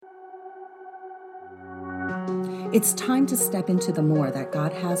It's time to step into the more that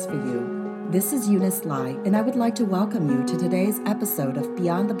God has for you. This is Eunice Lai, and I would like to welcome you to today's episode of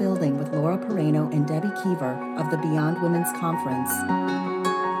Beyond the Building with Laura Pereno and Debbie Keever of the Beyond Women's Conference.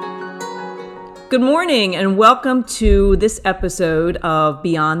 Good morning and welcome to this episode of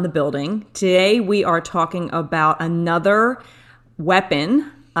Beyond the Building. Today we are talking about another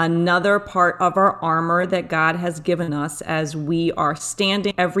weapon, another part of our armor that God has given us as we are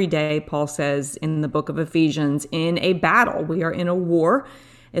standing every day, Paul says in the book of Ephesians, in a battle. We are in a war,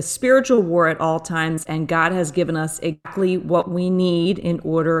 a spiritual war at all times, and God has given us exactly what we need in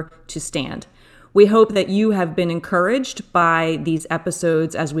order to stand. We hope that you have been encouraged by these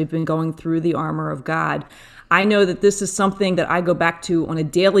episodes as we've been going through the armor of God. I know that this is something that I go back to on a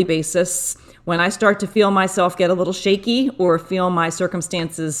daily basis. When I start to feel myself get a little shaky or feel my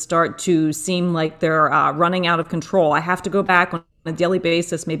circumstances start to seem like they're running out of control, I have to go back on a daily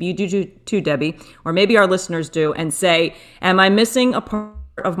basis, maybe you do too, Debbie, or maybe our listeners do, and say, am I missing a part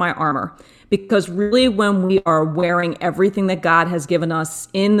of my armor? Because really when we are wearing everything that God has given us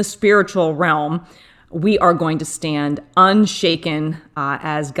in the spiritual realm, we are going to stand unshaken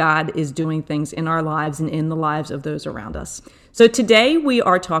as God is doing things in our lives and in the lives of those around us. So today we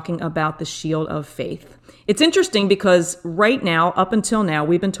are talking about the shield of faith. It's interesting because right now, up until now,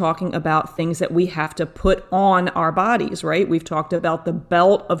 we've been talking about things that we have to put on our bodies, right? We've talked about the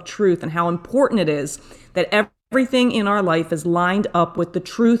belt of truth and how important it is that everything in our life is lined up with the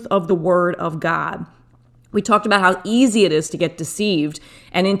truth of the Word of God. We talked about how easy it is to get deceived.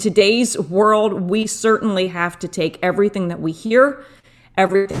 And in today's world, we certainly have to take everything that we hear,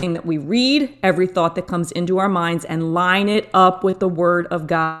 everything that we read, every thought that comes into our minds, and line it up with the Word of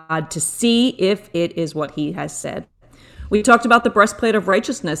God to see if it is what He has said. We talked about the breastplate of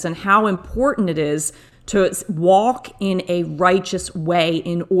righteousness and how important it is to walk in a righteous way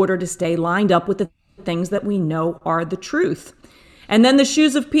in order to stay lined up with the things that we know are the truth. And then the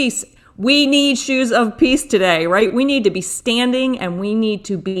shoes of peace. We need shoes of peace today, right? We need to be standing and we need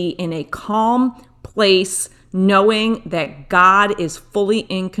to be in a calm place, knowing that God is fully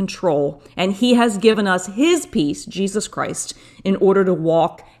in control and He has given us His peace, Jesus Christ, in order to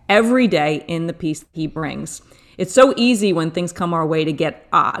walk every day in the peace He brings. It's so easy when things come our way to get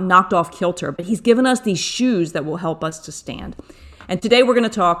knocked off kilter, but He's given us these shoes that will help us to stand. And today we're going to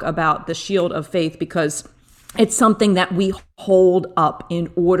talk about the shield of faith because it's something that we hold up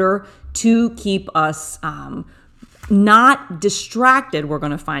in order to keep us not distracted, we're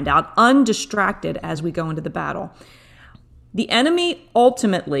going to find out, undistracted as we go into the battle. The enemy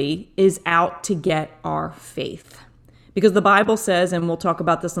ultimately is out to get our faith. Because the Bible says, and we'll talk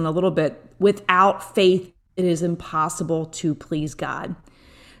about this in a little bit, without faith it is impossible to please God.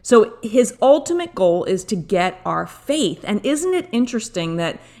 So his ultimate goal is to get our faith. And isn't it interesting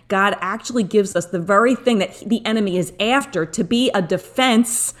that God actually gives us the very thing that the enemy is after to be a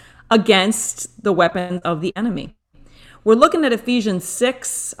defense against the weapons of the enemy? We're looking at Ephesians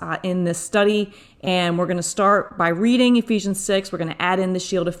 6 in this study, and we're going to start by reading Ephesians 6. We're going to add in the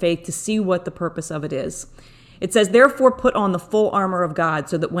shield of faith to see what the purpose of it is. It says, therefore put on the full armor of God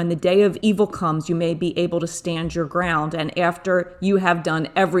so that when the day of evil comes, you may be able to stand your ground, and after you have done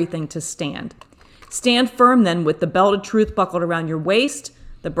everything to stand. Stand firm then with the belt of truth buckled around your waist,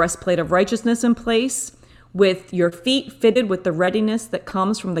 the breastplate of righteousness in place, with your feet fitted with the readiness that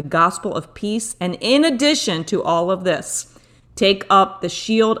comes from the gospel of peace. And in addition to all of this, take up the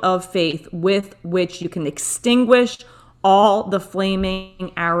shield of faith with which you can extinguish all the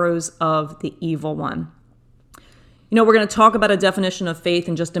flaming arrows of the evil one. You know, we're going to talk about a definition of faith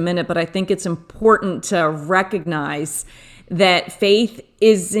in just a minute, but I think it's important to recognize that faith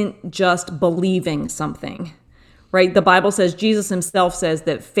isn't just believing something, right? The Bible says, Jesus himself says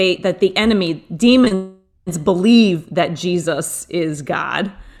that the enemy, demons believe that Jesus is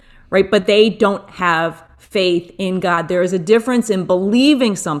God, right? But they don't have faith in God. There is a difference in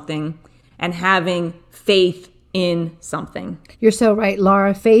believing something and having faith in something. You're so right,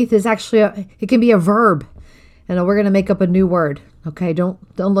 Laura. Faith is actually, it can be a verb. And we're going to make up a new word. Okay, don't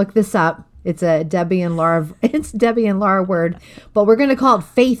look this up. It's a Debbie and Laura word, but we're going to call it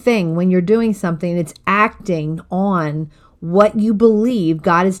faithing. When you're doing something, it's acting on what you believe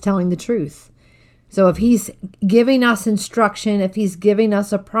God is telling the truth. So if He's giving us instruction, if He's giving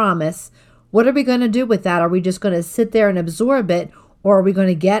us a promise, what are we going to do with that? Are we just going to sit there and absorb it, or are we going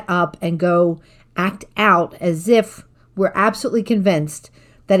to get up and go act out as if we're absolutely convinced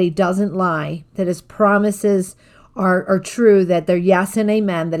that He doesn't lie, that His promises are true, that they're yes and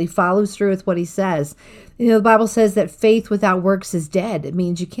amen, that He follows through with what He says? You know, the Bible says that faith without works is dead. It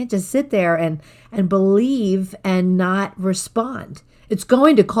means you can't just sit there and believe and not respond. It's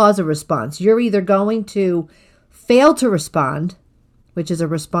going to cause a response. You're either going to fail to respond, which is a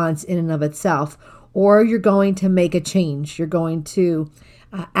response in and of itself, or you're going to make a change. You're going to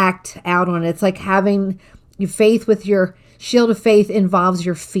act out on it. It's like having your faith with your shield of faith involves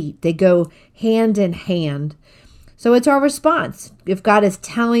your feet. They go hand in hand. So it's our response. If God is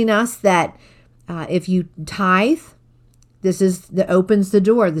telling us that if you tithe, this is that opens the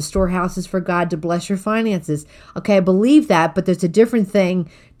door. The storehouse is for God to bless your finances. Okay, I believe that, but there's a different thing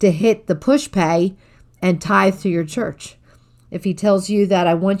to hit the push pay and tithe to your church. If he tells you that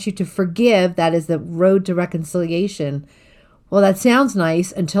I want you to forgive, that is the road to reconciliation. Well, that sounds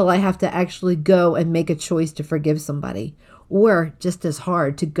nice until I have to actually go and make a choice to forgive somebody. Or just as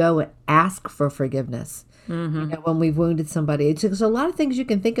hard, to go and ask for forgiveness. When we've wounded somebody. There's a lot of things you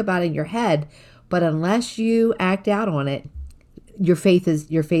can think about in your head, but unless you act out on it, your faith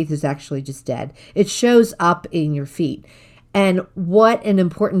is actually just dead. It shows up in your feet. And what an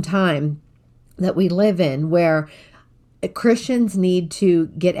important time that we live in, where Christians need to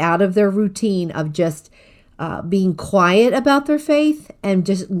get out of their routine of just being quiet about their faith and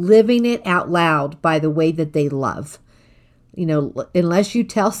just living it out loud by the way that they love. Unless you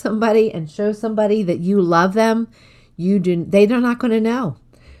tell somebody and show somebody that you love them, they're not going to know.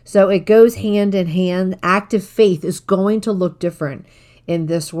 So it goes hand in hand. Active faith is going to look different in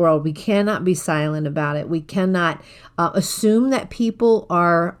this world. We cannot be silent about it. We cannot assume that people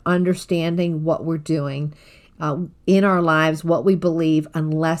are understanding what we're doing in our lives, what we believe,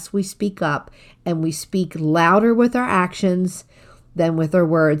 unless we speak up and we speak louder with our actions than with our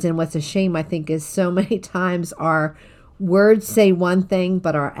words. And what's a shame, I think, is so many times our words say one thing,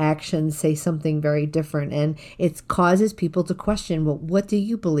 but our actions say something very different. And it causes people to question, well, what do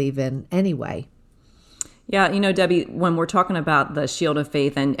you believe in anyway? Yeah, Debbie, when we're talking about the shield of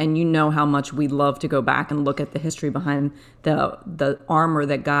faith, and you know how much we love to go back and look at the history behind the armor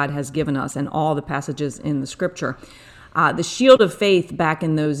that God has given us and all the passages in the scripture. The shield of faith back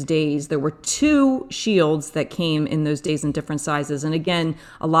in those days, there were 2 shields that came in those days in different sizes. And again,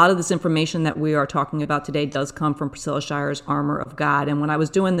 a lot of this information that we are talking about today does come from Priscilla Shirer's Armor of God. And when I was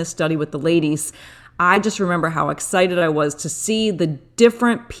doing this study with the ladies, I just remember how excited I was to see the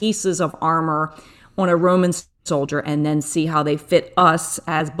different pieces of armor on a Roman soldier and then see how they fit us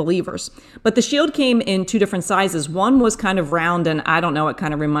as believers. But the shield came in 2 different sizes. One was kind of round, and I don't know, it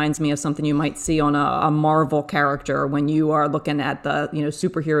kind of reminds me of something you might see on a Marvel character when you are looking at the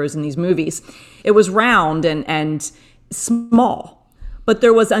superheroes in these movies. It was round and small. But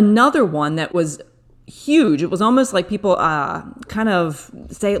there was another one that was huge. It was almost like people kind of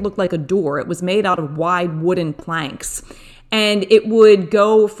say it looked like a door. It was made out of wide wooden planks. And it would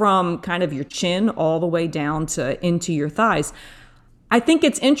go from kind of your chin all the way down to into your thighs. I think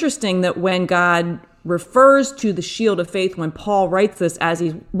it's interesting that when God refers to the shield of faith, when Paul writes this as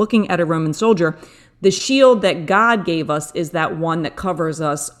he's looking at a Roman soldier, the shield that God gave us is that one that covers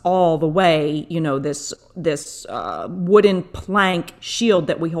us all the way, this wooden plank shield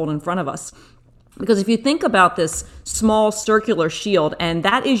that we hold in front of us. Because if you think about this small circular shield, and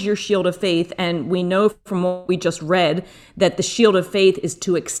that is your shield of faith, and we know from what we just read that the shield of faith is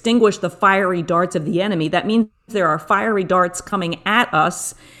to extinguish the fiery darts of the enemy. That means there are fiery darts coming at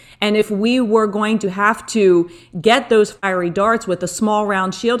us. And if we were going to have to get those fiery darts with a small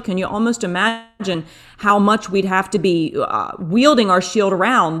round shield, can you almost imagine how much we'd have to be wielding our shield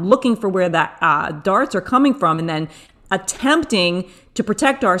around, looking for where that darts are coming from, and then attempting to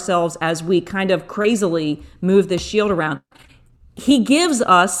protect ourselves as we kind of crazily move this shield around. He gives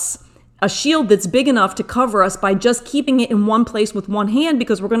us a shield that's big enough to cover us by just keeping it in one place with one hand,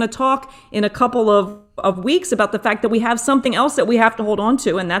 because we're going to talk in a couple of weeks about the fact that we have something else that we have to hold on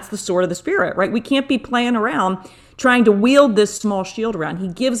to, and that's the sword of the Spirit, right? We can't be playing around trying to wield this small shield around. He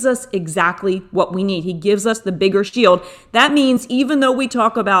gives us exactly what we need. He gives us the bigger shield. That means even though we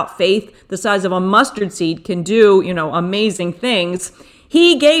talk about faith the size of a mustard seed can do, amazing things,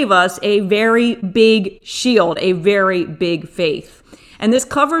 he gave us a very big shield, a very big faith. And this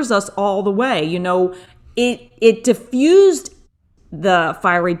covers us all the way. It diffused the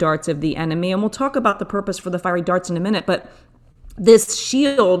fiery darts of the enemy, and we'll talk about the purpose for the fiery darts in a minute, but this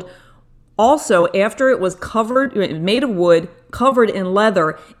shield also, after it was covered, made of wood, covered in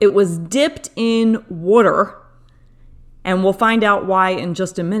leather, it was dipped in water, and we'll find out why in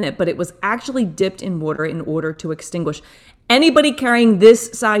just a minute, but it was actually dipped in water in order to extinguish. Anybody carrying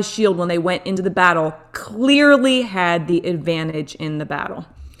this size shield when they went into the battle clearly had the advantage in the battle.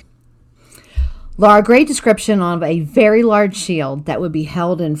 Laura, great description of a very large shield that would be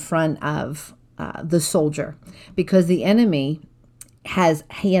held in front of the soldier, because the enemy has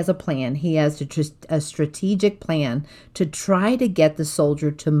a plan. He has a strategic plan to try to get the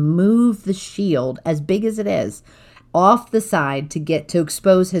soldier to move the shield, as big as it is, off the side to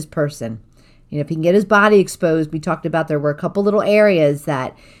expose his person. If he can get his body exposed, we talked about there were a couple little areas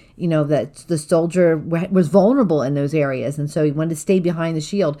that that the soldier was vulnerable in those areas. And so he wanted to stay behind the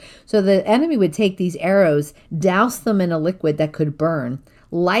shield. So the enemy would take these arrows, douse them in a liquid that could burn,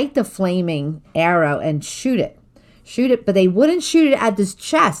 light the flaming arrow and shoot it, but they wouldn't shoot it at his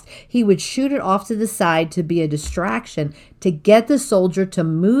chest. He would shoot it off to the side to be a distraction, to get the soldier to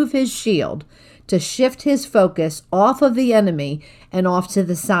move his shield, to shift his focus off of the enemy and off to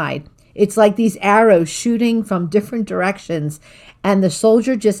the side. It's like these arrows shooting from different directions, and the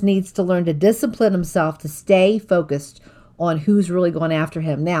soldier just needs to learn to discipline himself to stay focused on who's really going after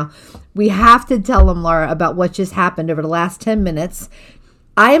him. Now, we have to tell him, Laura, about what just happened over the last 10 minutes.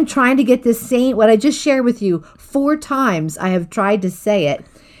 I am trying to get this what I just shared with you 4 times. I have tried to say it.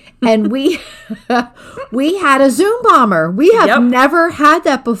 And we had a Zoom bomber. We have never had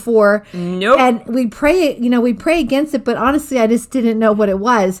that before. Nope. And we pray against it, but honestly, I just didn't know what it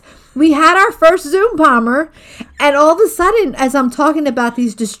was. We had our first Zoom bomber, and all of a sudden, as I'm talking about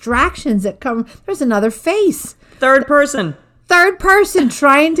these distractions that come, there's another face. Third person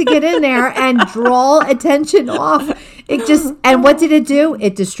trying to get in there and draw attention off. And what did it do?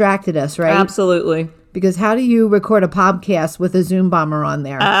 It distracted us, right? Absolutely. Because how do you record a podcast with a Zoom bomber on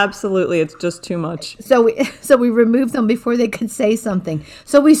there? Absolutely. It's just too much. So we removed them before they could say something.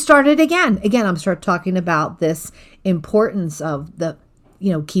 So we started again. I'm start talking about this importance of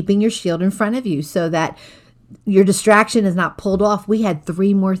keeping your shield in front of you so that your distraction is not pulled off. We had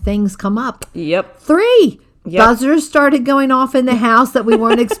 3 more things come up. Yep. 3. Yep. Buzzers started going off in the house that we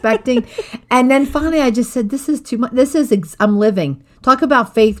weren't expecting. And then finally I just said, this is too much. I'm living. Talk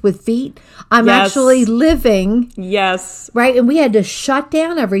about faith with feet. I'm actually living. Yes. Right. And we had to shut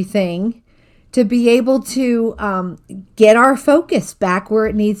down everything to be able to get our focus back where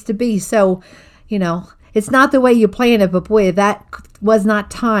it needs to be. So, it's not the way you plan it, but boy, that was not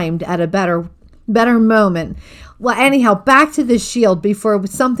timed at a better moment. Well, anyhow, back to the shield before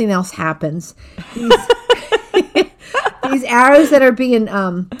something else happens. These arrows that are being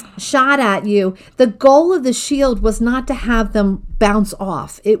shot at you, the goal of the shield was not to have them bounce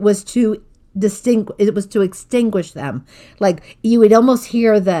off. It was to extinguish them. Like you would almost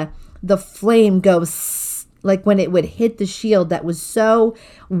hear the flame go like when it would hit the shield that was so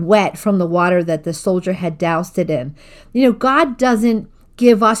wet from the water that the soldier had doused it in. God doesn't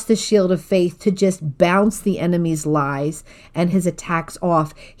give us the shield of faith to just bounce the enemy's lies and his attacks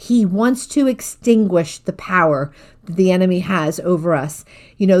off. He wants to extinguish the power that the enemy has over us.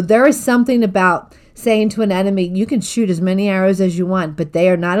 There is something about saying to an enemy, you can shoot as many arrows as you want, but they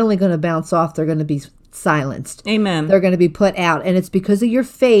are not only going to bounce off, they're going to be silenced. Amen. They're going to be put out. And it's because of your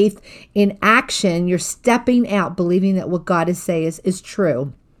faith in action. You're stepping out, believing that what God is saying is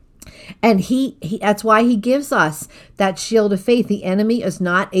true. And he that's why he gives us that shield of faith. The enemy is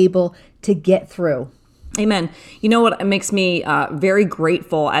not able to get through. Amen. You know what makes me very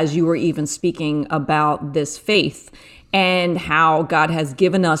grateful as you were even speaking about this faith and how God has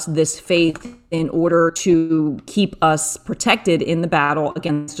given us this faith in order to keep us protected in the battle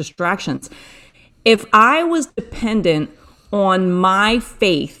against distractions. If I was dependent on my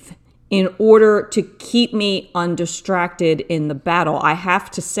faith in order to keep me undistracted in the battle, I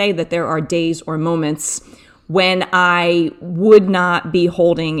have to say that there are days or moments when I would not be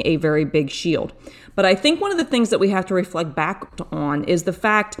holding a very big shield. But I think one of the things that we have to reflect back on is the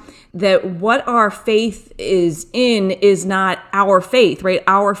fact that what our faith is in is not our faith, right?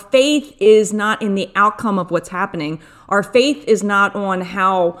 Our faith is not in the outcome of what's happening. Our faith is not on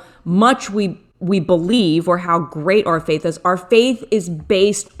how much we believe or how great our faith is. Our faith is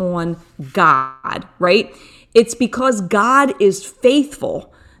based on God, right? It's because God is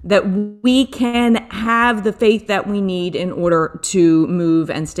faithful that we can have the faith that we need in order to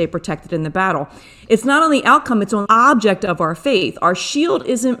move and stay protected in the battle. It's not on the outcome, it's on the object of our faith. Our shield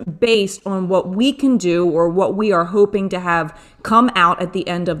isn't based on what we can do or what we are hoping to have come out at the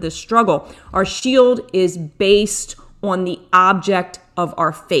end of this struggle. Our shield is based on the object of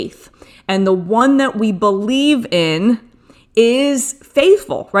our faith. And the one that we believe in is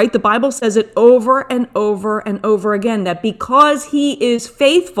faithful, right? The Bible says it over and over and over again, that because he is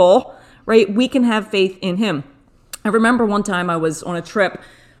faithful, right, we can have faith in him. I remember one time I was on a trip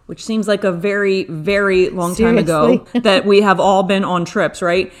which seems like a very, very long time ago that we have all been on trips,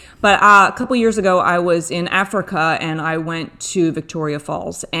 right? But a couple years ago, I was in Africa and I went to Victoria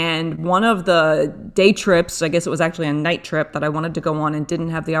Falls. And one of the day trips, I guess it was actually a night trip that I wanted to go on and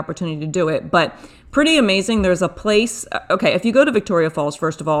didn't have the opportunity to do it, but pretty amazing. There's a place, okay, if you go to Victoria Falls,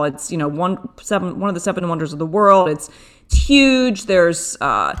 first of all, it's, one of the seven wonders of the world. It's huge. There's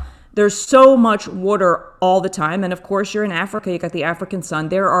so much water all the time. And of course, you're in Africa, you got the African sun.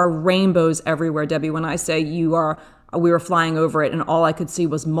 There are rainbows everywhere, Debbie. When I say we were flying over it and all I could see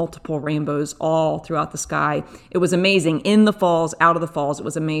was multiple rainbows all throughout the sky. It was amazing. In the falls, out of the falls, it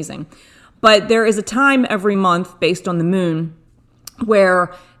was amazing. But there is a time every month based on the moon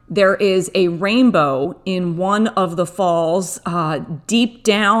where there is a rainbow in one of the falls, deep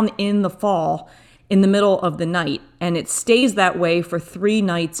down in the fall, in the middle of the night. And it stays that way for 3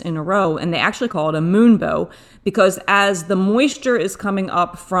 nights in a row. And they actually call it a moonbow because as the moisture is coming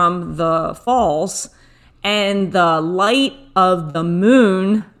up from the falls and the light of the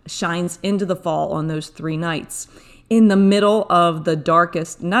moon shines into the fall on those 3 nights, in the middle of the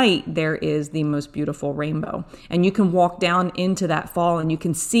darkest night, there is the most beautiful rainbow. And you can walk down into that fall and you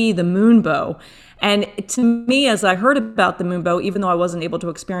can see the moonbow. And to me, as I heard about the moonbow, even though I wasn't able to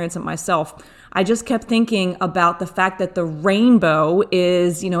experience it myself, I just kept thinking about the fact that the rainbow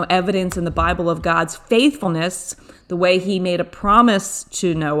is, evidence in the Bible of God's faithfulness, the way he made a promise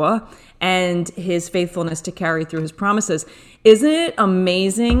to Noah and his faithfulness to carry through his promises. Isn't it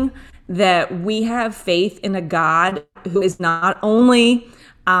amazing that we have faith in a God who is not only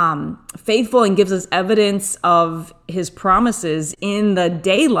faithful and gives us evidence of his promises in the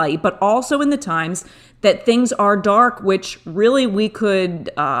daylight, but also in the times that things are dark, which really we could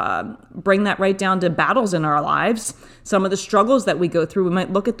bring that right down to battles in our lives. Some of the struggles that we go through, we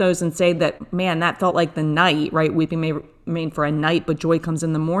might look at those and say that, man, that felt like the night, right? Weeping may remain for a night, but joy comes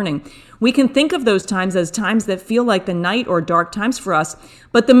in the morning. We can think of those times as times that feel like the night or dark times for us.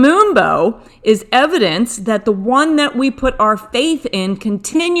 But the moonbow is evidence that the one that we put our faith in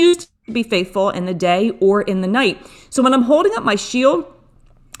continues to be faithful in the day or in the night. So when I'm holding up my shield,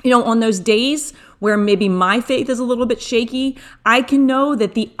 on those days where maybe my faith is a little bit shaky, I can know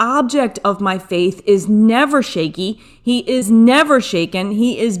that the object of my faith is never shaky. He is never shaken.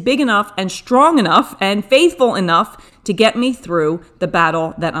 He is big enough and strong enough and faithful enough to get me through the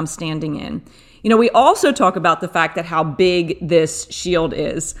battle that I'm standing in. We also talk about the fact that how big this shield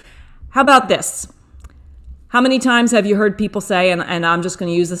is. How about this? How many times have you heard people say, and I'm just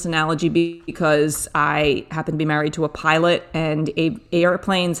going to use this analogy because I happen to be married to a pilot, and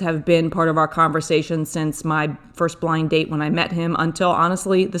airplanes have been part of our conversation since my first blind date when I met him until,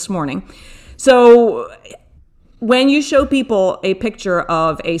 honestly, this morning. So when you show people a picture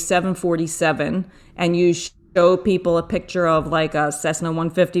of a 747 and you show people a picture of like a Cessna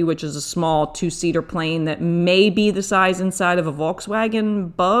 150, which is a small 2-seater plane that may be the size inside of a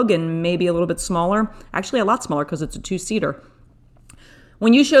Volkswagen Bug and maybe a little bit smaller, actually a lot smaller because it's a 2-seater.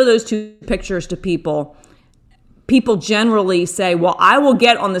 When you show those two pictures to people generally say, well, I will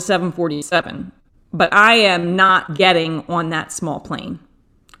get on the 747, but I am not getting on that small plane.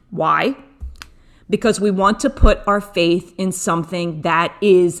 Why? Because we want to put our faith in something that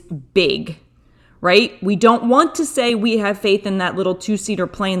is big. Right? We don't want to say we have faith in that little 2-seater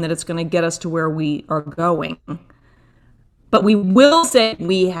plane that it's going to get us to where we are going. But we will say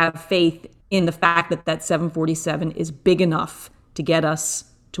we have faith in the fact that that 747 is big enough to get us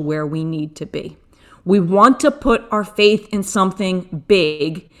to where we need to be. We want to put our faith in something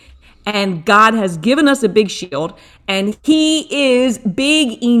big, and God has given us a big shield, and he is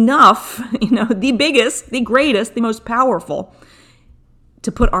big enough, the biggest, the greatest, the most powerful,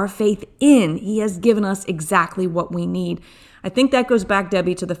 to put our faith in. He has given us exactly what we need. I think that goes back,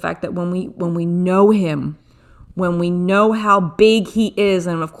 Debbie, to the fact that when we know him, when we know how big he is,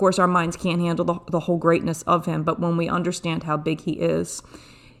 and of course our minds can't handle the whole greatness of him, but when we understand how big he is,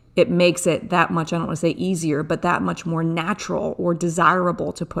 it makes it that much, I don't want to say easier, but that much more natural or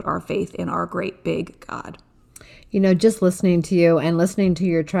desirable to put our faith in our great big God. Just listening to you and listening to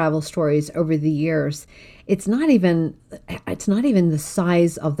your travel stories over the years, it's not even the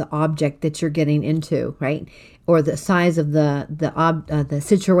size of the object that you're getting into, right? Or the size of the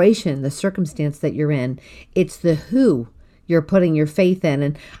situation, the circumstance that you're in. It's the who you're putting your faith in.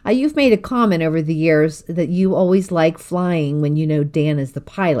 And you've made a comment over the years that you always like flying when Dan is the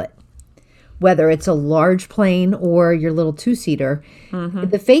pilot. Whether it's a large plane or your little 2-seater,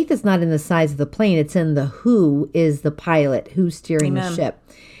 the faith is not in the size of the plane. It's in the who is the pilot, who's steering the ship.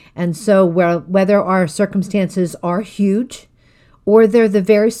 And so whether our circumstances are huge or they're the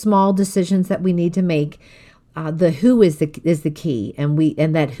very small decisions that we need to make, the who is the key,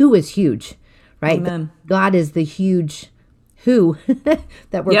 and that who is huge, right? Amen. God is the huge who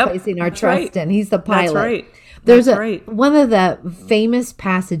that we're placing our trust in. He's the pilot. That's right. There's That's right. one of the famous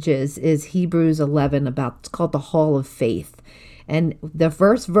passages is Hebrews 11 it's called the Hall of Faith. And the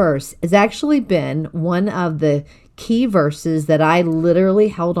first verse has actually been one of the key verses that I literally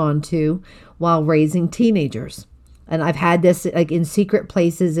held on to while raising teenagers. And I've had this like in secret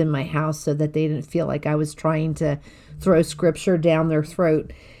places in my house so that they didn't feel like I was trying to throw scripture down their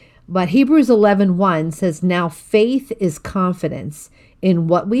throat. But Hebrews 11:1 says, "Now faith is confidence in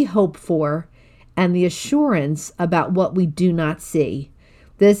what we hope for and the assurance about what we do not see.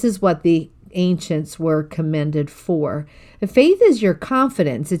 This is what the ancients were commended for." Faith is your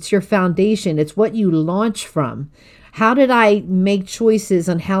confidence. It's your foundation. It's what you launch from. How did I make choices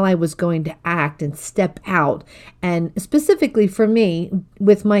on how I was going to act and step out? And specifically for me,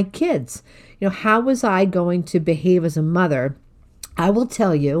 with my kids, how was I going to behave as a mother? I will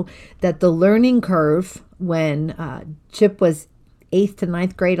tell you that the learning curve when Chip was 8th to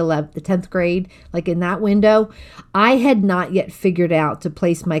 9th grade, 11th to 10th grade, like in that window, I had not yet figured out to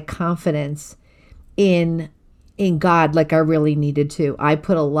place my confidence in God like I really needed to. I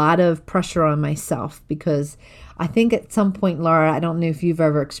put a lot of pressure on myself because I think at some point, Laura, I don't know if you've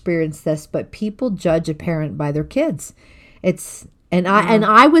ever experienced this, but people judge a parent by their kids.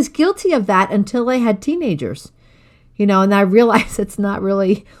 I was guilty of that until I had teenagers. And I realized it's not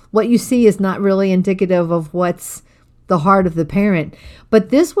really, what you see is not really indicative of what's the heart of the parent. But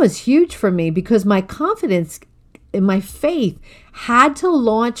this was huge for me because my confidence and my faith had to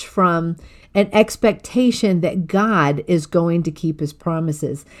launch from an expectation that God is going to keep his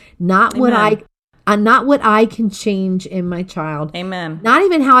promises, not what I can change in my child. Amen. Not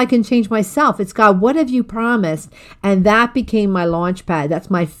even how I can change myself. It's God, what have you promised? And that became my launch pad. That's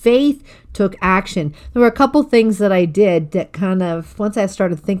my faith took action. There were a couple things that I did that kind of, once I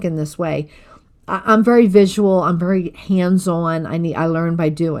started thinking this way, I'm very visual. I'm very hands-on. I learn by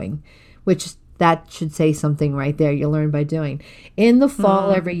doing, which that should say something right there. You learn by doing. In the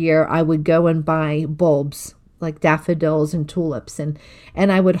fall every year, I would go and buy bulbs like daffodils and tulips. And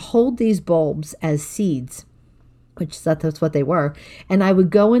I would hold these bulbs as seeds, which that's what they were. And I would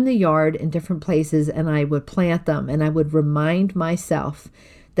go in the yard in different places and I would plant them. And I would remind myself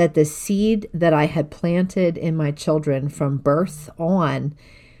that the seed that I had planted in my children from birth on,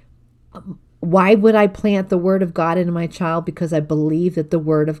 why would I plant the word of God into my child? Because I believe that the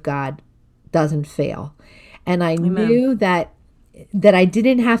word of God doesn't fail. And I knew that I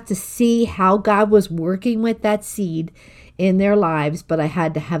didn't have to see how God was working with that seed in their lives, but I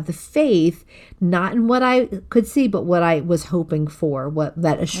had to have the faith, not in what I could see, but what I was hoping for, what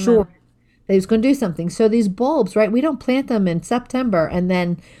that assured that he was going to do something. So these bulbs, right, we don't plant them in September and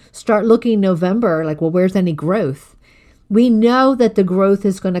then start looking November, like, well, where's any growth? We know that the growth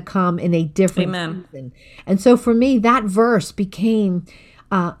is going to come in a different season. And so for me, that verse became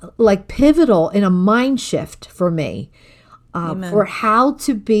like pivotal in a mind shift for me for how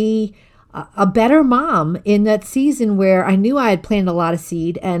to be a better mom in that season where I knew I had planted a lot of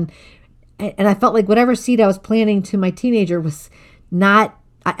seed and I felt like whatever seed I was planting to my teenager was not,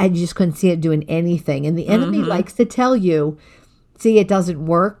 I just couldn't see it doing anything. And the enemy likes to tell you, see, it doesn't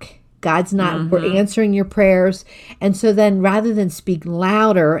work. God's not answering your prayers. And so then rather than speak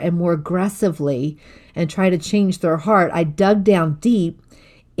louder and more aggressively and try to change their heart, I dug down deep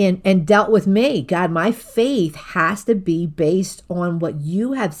and dealt with me. God, my faith has to be based on what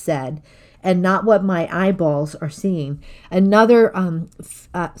you have said and not what my eyeballs are seeing. Another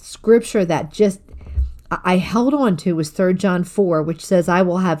scripture that just I held on to was 3 John 4, which says, I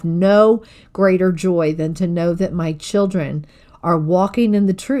will have no greater joy than to know that my children are walking in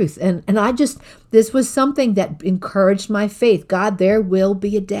the truth. And this was something that encouraged my faith. God, there will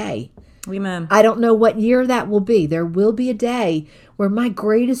be a day. Amen. I don't know what year that will be. There will be a day where my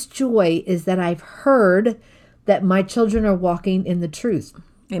greatest joy is that I've heard that my children are walking in the truth.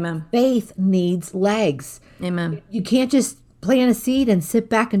 Amen. Faith needs legs. Amen. You can't just plant a seed and sit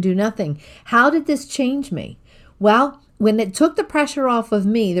back and do nothing. How did this change me? Well, when it took the pressure off of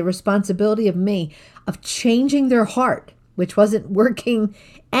me, the responsibility of me, of changing their heart, which wasn't working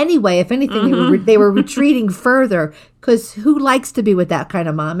anyway. If anything, they were retreating further because who likes to be with that kind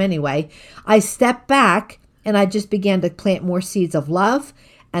of mom anyway? I stepped back and I just began to plant more seeds of love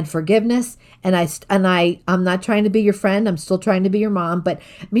and forgiveness. And I'm not trying to be your friend. I'm still trying to be your mom. But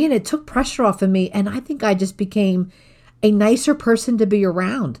man, it took pressure off of me. And I think I just became a nicer person to be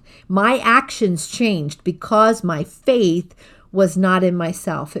around. My actions changed because my faith was not in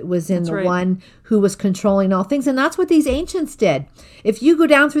myself. It was in one who was controlling all things. And that's what these ancients did. If you go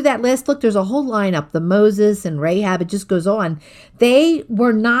down through that list, look, there's a whole lineup, the Moses and Rahab, it just goes on. They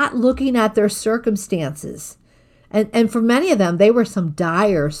were not looking at their circumstances. And for many of them, they were some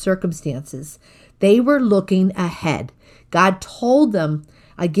dire circumstances. They were looking ahead. God told them,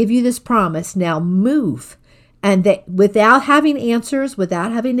 I give you this promise, now move. And they, without having answers,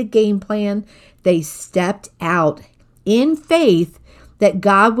 without having a game plan, they stepped out in faith that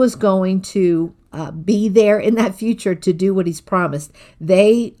God was going to be there in that future to do what he's promised.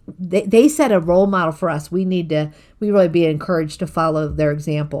 They set a role model for us. We really be encouraged to follow their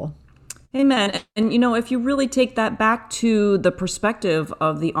example. Amen. And if you really take that back to the perspective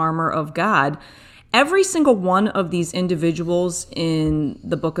of the armor of God, every single one of these individuals in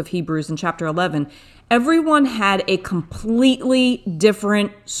the book of Hebrews in chapter 11, everyone had a completely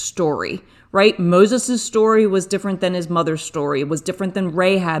different story, right? Moses' story was different than his mother's story. It was different than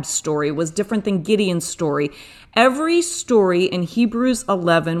Rahab's story. It was different than Gideon's story. Every story in Hebrews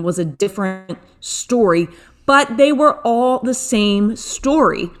 11 was a different story, but they were all the same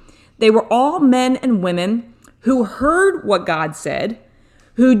story. They were all men and women who heard what God said,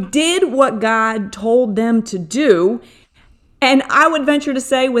 who did what God told them to do. And I would venture to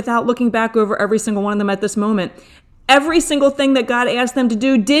say, without looking back over every single one of them at this moment, every single thing that God asked them to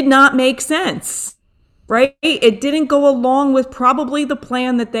do did not make sense, right? It didn't go along with probably the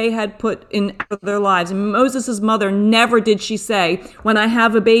plan that they had put in their lives. And Moses' mother, never did she say, when I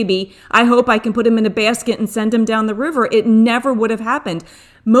have a baby, I hope I can put him in a basket and send him down the river. It never would have happened.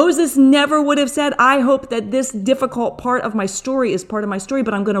 Moses never would have said, I hope that this difficult part of my story is part of my story,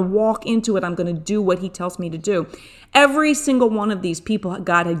 but I'm going to walk into it. I'm going to do what he tells me to do. Every single one of these people,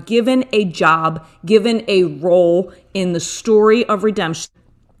 God had given a job, given a role in the story of redemption,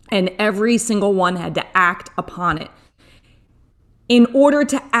 and every single one had to act upon it. In order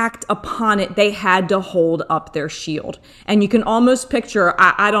to act upon it, they had to hold up their shield. And you can almost picture,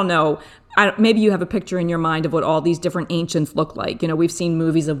 I don't know, maybe you have a picture in your mind of what all these different ancients look like. We've seen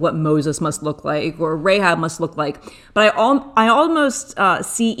movies of what Moses must look like or Rahab must look like. But I almost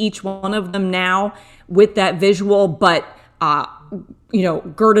see each one of them now with that visual, but,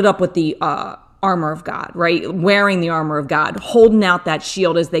 girded up with the armor of God, right? Wearing the armor of God, holding out that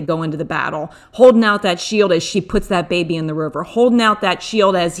shield as they go into the battle, holding out that shield as she puts that baby in the river, holding out that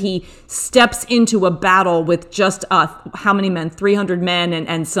shield as he steps into a battle with just how many men? 300 men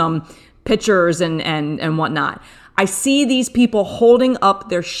and some pitchers and whatnot. I see these people holding up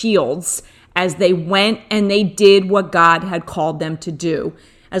their shields as they went and they did what God had called them to do.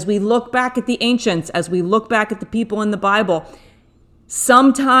 As we look back at the ancients, as we look back at the people in the Bible,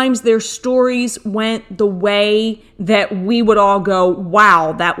 sometimes their stories went the way that we would all go,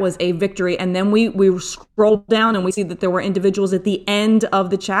 wow, that was a victory. And then we scroll down and we see that there were individuals at the end of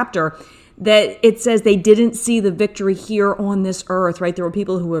the chapter that it says they didn't see the victory here on this earth, right? There were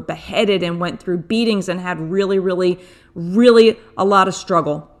people who were beheaded and went through beatings and had really, really, really a lot of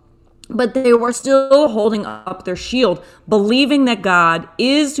struggle. But they were still holding up their shield, believing that God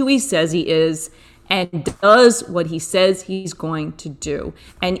is who he says he is and does what he says he's going to do.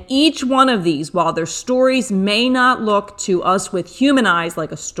 And each one of these, while their stories may not look to us with human eyes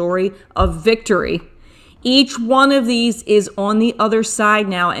like a story of victory, each one of these is on the other side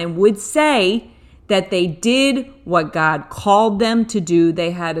now and would say that they did what God called them to do.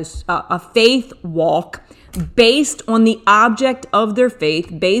 They had a faith walk based on the object of their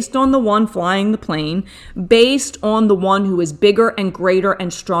faith, based on the one flying the plane, based on the one who is bigger and greater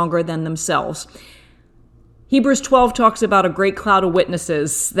and stronger than themselves. Hebrews 12 talks about a great cloud of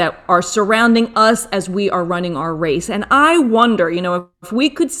witnesses that are surrounding us as we are running our race. And I wonder, if we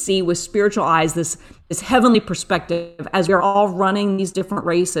could see with spiritual eyes this heavenly perspective as we're all running these different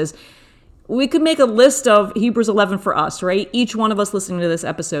races, we could make a list of Hebrews 11 for us, right? Each one of us listening to this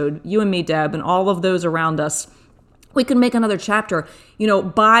episode, you and me, Deb, and all of those around us, we could make another chapter.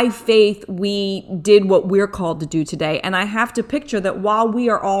 By faith, we did what we're called to do today. And I have to picture that while we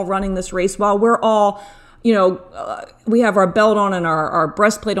are all running this race, while we're all we have our belt on and our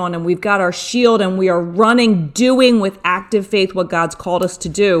breastplate on and we've got our shield and we are running, doing with active faith what God's called us to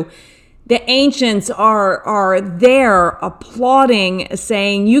do. The ancients are there applauding,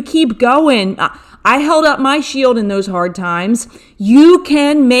 saying, you keep going. I held up my shield in those hard times. You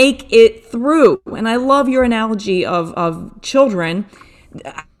can make it through. And I love your analogy of children.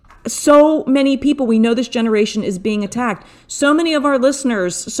 So many people, we know this generation is being attacked. So many of our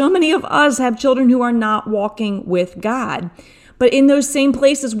listeners, so many of us have children who are not walking with God. But in those same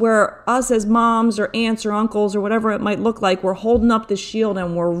places where us as moms or aunts or uncles or whatever it might look like, we're holding up the shield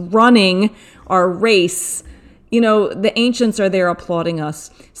and we're running our race. the ancients are there applauding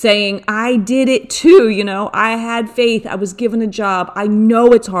us, saying, I did it too. I had faith. I was given a job. I know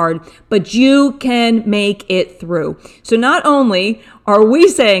it's hard, but you can make it through. So not only are we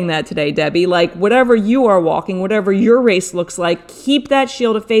saying that today, Debbie, like whatever you are walking, whatever your race looks like, keep that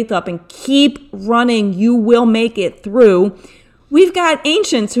shield of faith up and keep running. You will make it through. We've got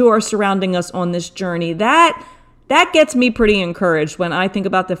ancients who are surrounding us on this journey. That gets me pretty encouraged when I think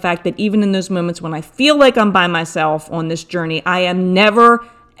about the fact that even in those moments when I feel like I'm by myself on this journey, I am never,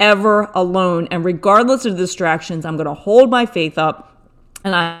 ever alone. And regardless of the distractions, I'm going to hold my faith up,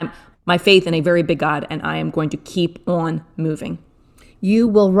 and my faith in a very big God, and I am going to keep on moving. You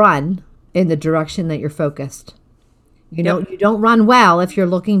will run in the direction that you're focused. You don't run well if you're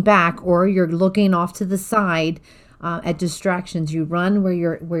looking back or you're looking off to the side at distractions. You run where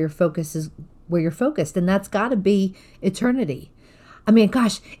your focus is, where you're focused, and that's got to be eternity. I mean,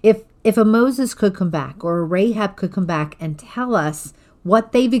 gosh, if a Moses could come back or a Rahab could come back and tell us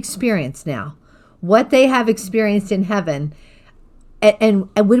what they've experienced now, what they have experienced in heaven, and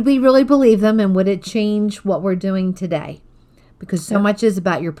would we really believe them, and would it change what we're doing today? Because so much is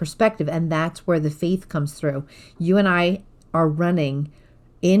about your perspective, and that's where the faith comes through. You and I are running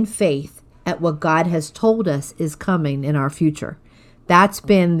in faith at what God has told us is coming in our future. That's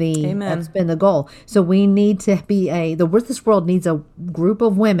been the goal. So we need to be this world needs a group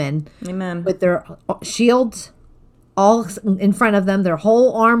of women with their shields all in front of them, their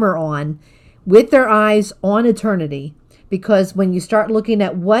whole armor on, with their eyes on eternity. Because when you start looking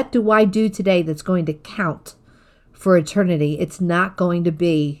at what do I do today that's going to count for eternity, it's not going to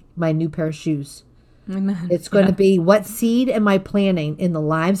be my new pair of shoes. Amen. It's going to be what seed am I planting in the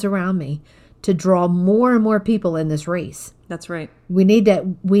lives around me to draw more and more people in this race. That's right. We need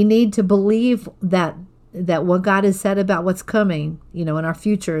to believe that what God has said about what's coming, in our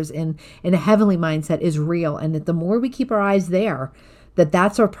futures and in a heavenly mindset is real. And that the more we keep our eyes there,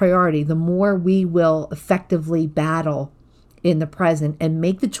 that's our priority, the more we will effectively battle in the present and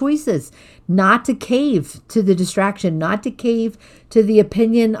make the choices not to cave to the distraction, not to cave to the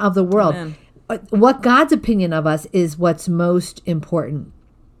opinion of the world. Amen. What God's opinion of us is what's most important.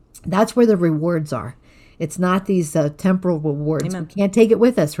 That's where the rewards are. It's not these temporal rewards. Amen. We can't take it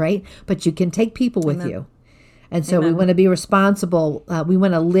with us, right? But you can take people with you. And so we want to be responsible. We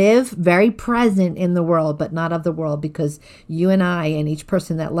want to live very present in the world, but not of the world, because you and I and each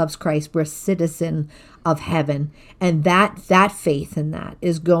person that loves Christ, we're citizen of heaven. And that faith in that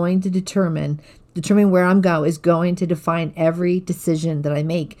is going to determine where I'm going, is going to define every decision that I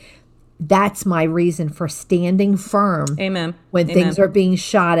make. That's my reason for standing firm. Amen. When things are being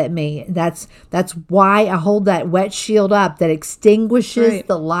shot at me. That's why I hold that wet shield up that extinguishes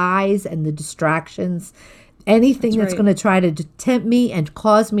the lies and the distractions. Anything that's going to try to tempt me and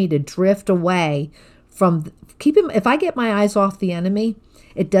cause me to drift away from if I get my eyes off the enemy,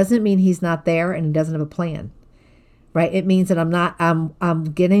 it doesn't mean he's not there and he doesn't have a plan. Right? It means that I'm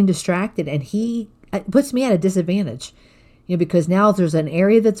getting distracted, and it puts me at a disadvantage. Because now there's an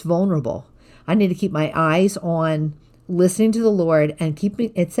area that's vulnerable. I need to keep my eyes on listening to the Lord and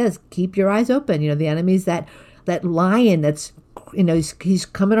it says, keep your eyes open. The enemy's that lion that's, he's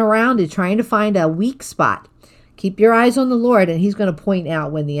coming around and trying to find a weak spot. Keep your eyes on the Lord, and he's going to point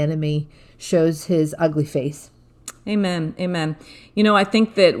out when the enemy shows his ugly face. Amen. Amen. I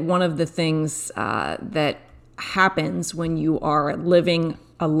think that one of the things that happens when you are living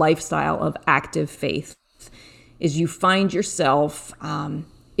a lifestyle of active faith is you find yourself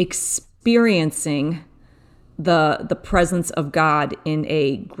experiencing the presence of God in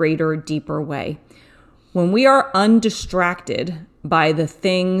a greater, deeper way. When we are undistracted by the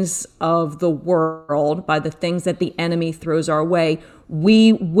things of the world, by the things that the enemy throws our way,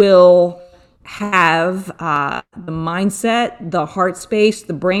 we will have the mindset, the heart space,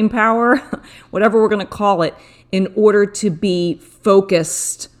 the brain power, whatever we're going to call it, in order to be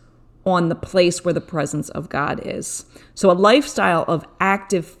focused on the place where the presence of God is. So a lifestyle of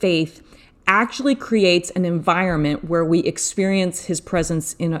active faith actually creates an environment where we experience his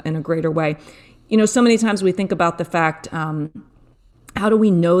presence in a greater way. So many times we think about the fact, how do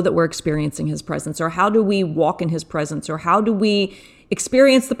we know that we're experiencing his presence? Or how do we walk in his presence? Or how do we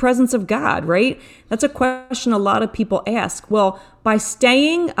experience the presence of God, right? That's a question a lot of people ask. Well, by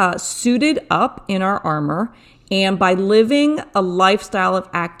staying suited up in our armor and by living a lifestyle of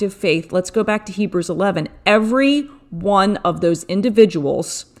active faith, let's go back to Hebrews 11. Every one of those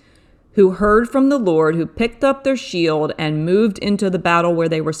individuals who heard from the Lord, who picked up their shield and moved into the battle where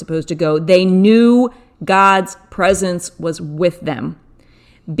they were supposed to go, they knew God's presence was with them.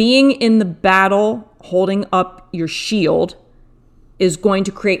 Being in the battle, holding up your shield, is going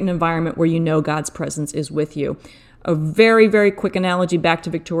to create an environment where you know God's presence is with you. A very, very quick analogy back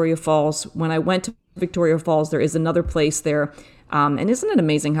to Victoria Falls. When I went to Victoria Falls, there is another place there. And isn't it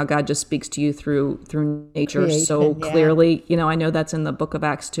amazing how God just speaks to you through nature so clearly? You know, I know that's in the book of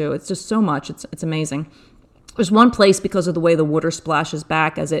Acts too. It's just so much. It's amazing. There's one place, because of the way the water splashes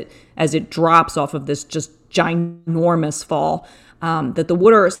back as it drops off of this just ginormous fall, that the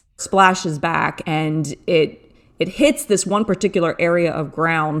water splashes back and it hits this one particular area of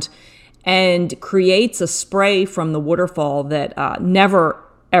ground and creates a spray from the waterfall that never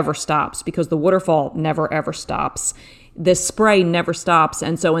ever stops, because the waterfall never ever stops. This spray never stops.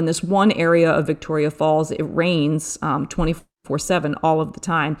 And so in this one area of Victoria Falls, it rains 24/7 all of the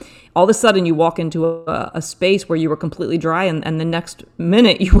time. All of a sudden you walk into a space where you were completely dry, and the next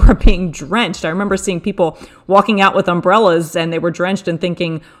minute you were being drenched. I remember seeing people walking out with umbrellas and they were drenched and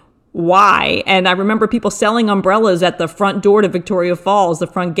thinking, why? And I remember people selling umbrellas at the front door to Victoria Falls, the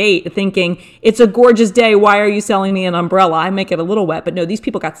front gate, thinking, it's a gorgeous day. Why are you selling me an umbrella? I make it a little wet. But no, these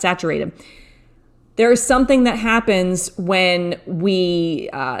people got saturated. There is something that happens when we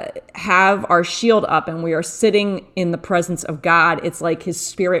have our shield up and we are sitting in the presence of God. It's like his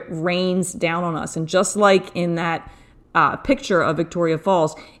spirit rains down on us. And just like in that picture of Victoria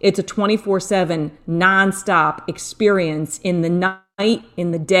Falls, it's a 24/7 nonstop experience in the night,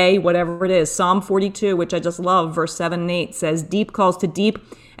 in the day, whatever it is. Psalm 42, which I just love, verse 7 and 8 says, deep calls to deep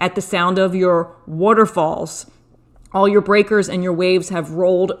at the sound of your waterfalls. All your breakers and your waves have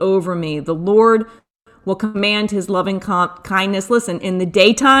rolled over me. The Lord will command his loving kindness, listen, in the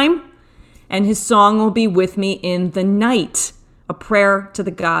daytime, and his song will be with me in the night. A prayer to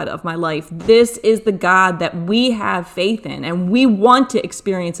the God of my life. This is the God that we have faith in, and we want to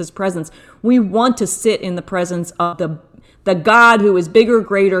experience his presence. We want to sit in the presence of the God who is bigger,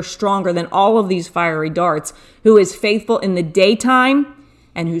 greater, stronger than all of these fiery darts, who is faithful in the daytime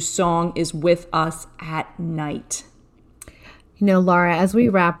and whose song is with us at night. You know, Laura, as we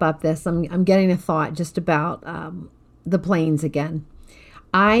wrap up this, I'm getting a thought just about the planes again.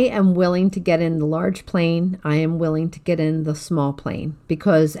 I am willing to get in the large plane. I am willing to get in the small plane,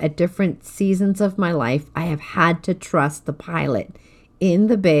 because at different seasons of my life, I have had to trust the pilot in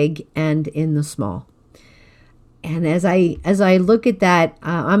the big and in the small. And as I look at that,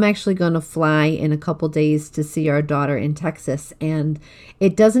 I'm actually going to fly in a couple days to see our daughter in Texas. And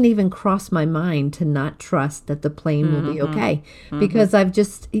it doesn't even cross my mind to not trust that the plane will be okay. Because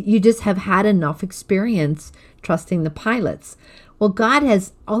you just have had enough experience trusting the pilots. Well, God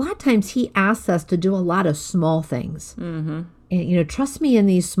has, a lot of times he asks us to do a lot of small things. And, you know, trust me in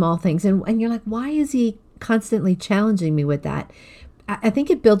these small things. And you're like, why is he constantly challenging me with that? I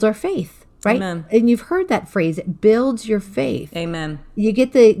think it builds our faith. Right? Amen. And you've heard that phrase, it builds your faith. Amen. You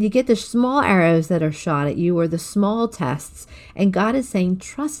get the small arrows that are shot at you, or the small tests, and God is saying,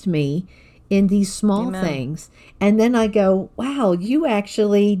 trust me in these small Amen. things. And then I go, wow, you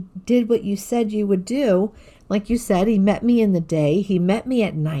actually did what you said you would do. Like you said, he met me in the day, he met me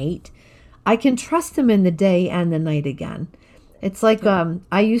at night. I can trust him in the day and the night again. It's like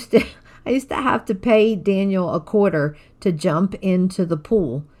I used to have to pay Daniel $25 to jump into the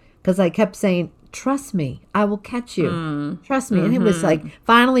pool, because I kept saying, trust me, I will catch you. Trust me. And it was like,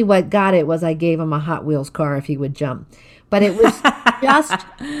 finally what got it was I gave him a Hot Wheels car if he would jump. But it was just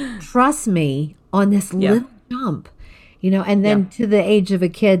trust me on this little jump, you know, and then to the age of a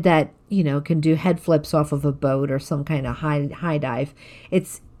kid that, you know, can do head flips off of a boat or some kind of high dive.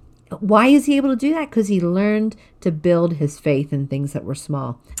 Why is he able to do that? Because he learned to build his faith in things that were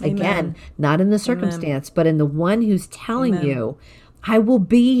small. Amen. Again, not in the circumstance, but in the one who's telling you, I will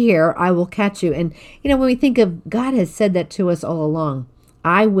be here. I will catch you. And, you know, when we think of, God has said that to us all along.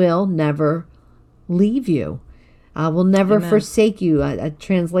 I will never leave you. I will never forsake you. A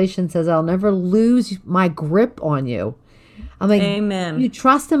translation says, I'll never lose my grip on you. I'm like, Amen. You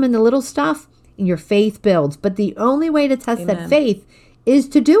trust him in the little stuff, and your faith builds. But the only way to test that faith is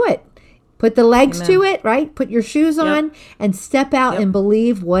to do it. Put the legs to it, right? Put your shoes on and step out and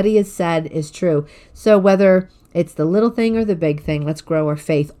believe what he has said is true. So whether it's the little thing or the big thing, let's grow our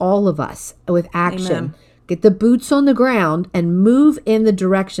faith, all of us, with action. Amen. Get the boots on the ground and move in the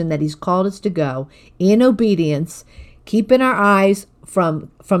direction that he's called us to go in obedience, keeping our eyes from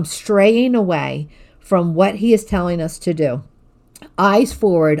straying away from what he is telling us to do. Eyes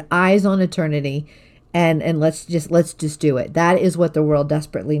forward, eyes on eternity, and let's just do it. That is what the world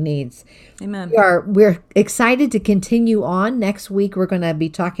desperately needs. Amen. We're excited to continue on. Next week, we're going to be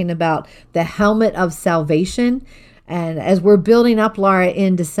talking about the helmet of salvation. And as we're building up, Laura,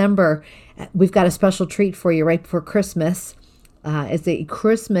 in December, we've got a special treat for you right before Christmas. It's a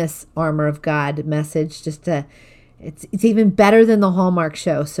Christmas Armor of God message, just to It's even better than the Hallmark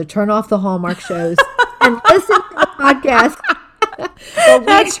show. So turn off the Hallmark shows and listen to the podcast.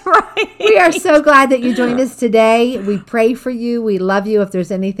 That's right. We are so glad that you joined us today. We pray for you. We love you. If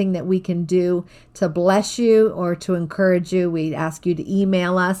there's anything that we can do to bless you or to encourage you, we ask you to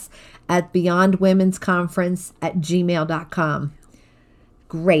email us at beyondwomensconference@gmail.com.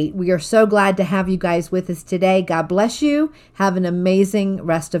 Great. We are so glad to have you guys with us today. God bless you. Have an amazing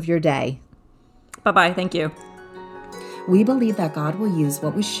rest of your day. Bye-bye. Thank you. We believe that God will use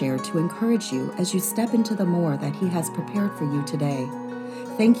what was shared to encourage you as you step into the more that He has prepared for you today.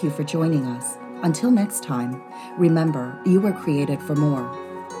 Thank you for joining us. Until next time, remember, you were created for more.